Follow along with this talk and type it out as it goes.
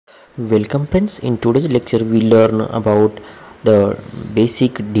Welcome friends, in today's lecture we learn about the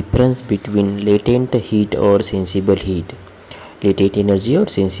basic difference between latent heat or sensible heat, latent energy or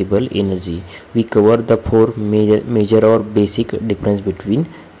sensible energy. We cover the four major or basic difference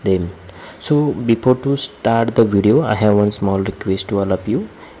between them. So before to start the video, I have one small request to all of you.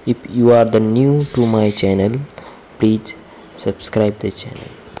 If you are the new to my channel, please subscribe the channel.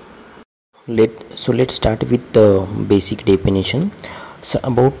 Let's start with the basic definition. So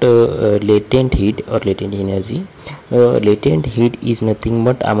about latent heat or latent energy. Latent heat is nothing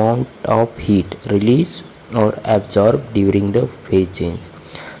but amount of heat released or absorbed during the phase change.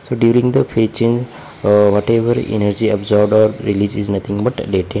 So during the phase change, whatever energy absorbed or released is nothing but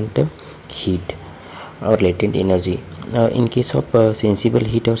latent heat or latent energy. In case of sensible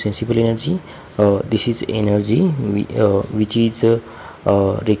heat or sensible energy, this is energy which is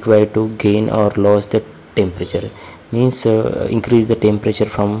required to gain or lose the temperature. Means increase the temperature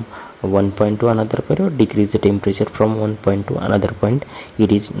from one point to another point or decrease the temperature from one point to another point.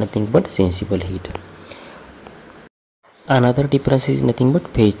 It is nothing but sensible heat. Another difference is nothing but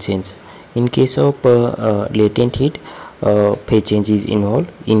phase change. In case of latent heat, phase change is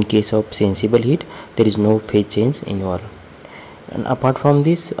involved. In case of sensible heat, there is no phase change involved. And apart from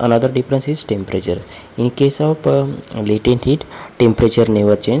this, another difference is temperature. In case of latent heat, temperature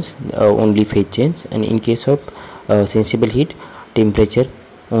never change, only phase change. And in case of sensible heat, temperature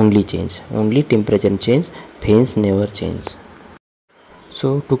only temperature change, phase never change.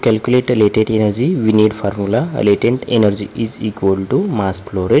 So to calculate a latent energy, we need formula. Latent energy is equal to mass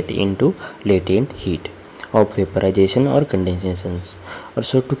flow rate into latent heat of vaporization or condensations.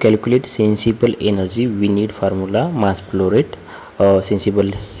 Also to calculate sensible energy, we need formula mass flow rate.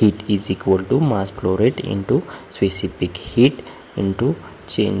 Sensible heat is equal to mass flow rate into specific heat into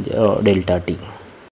change delta T.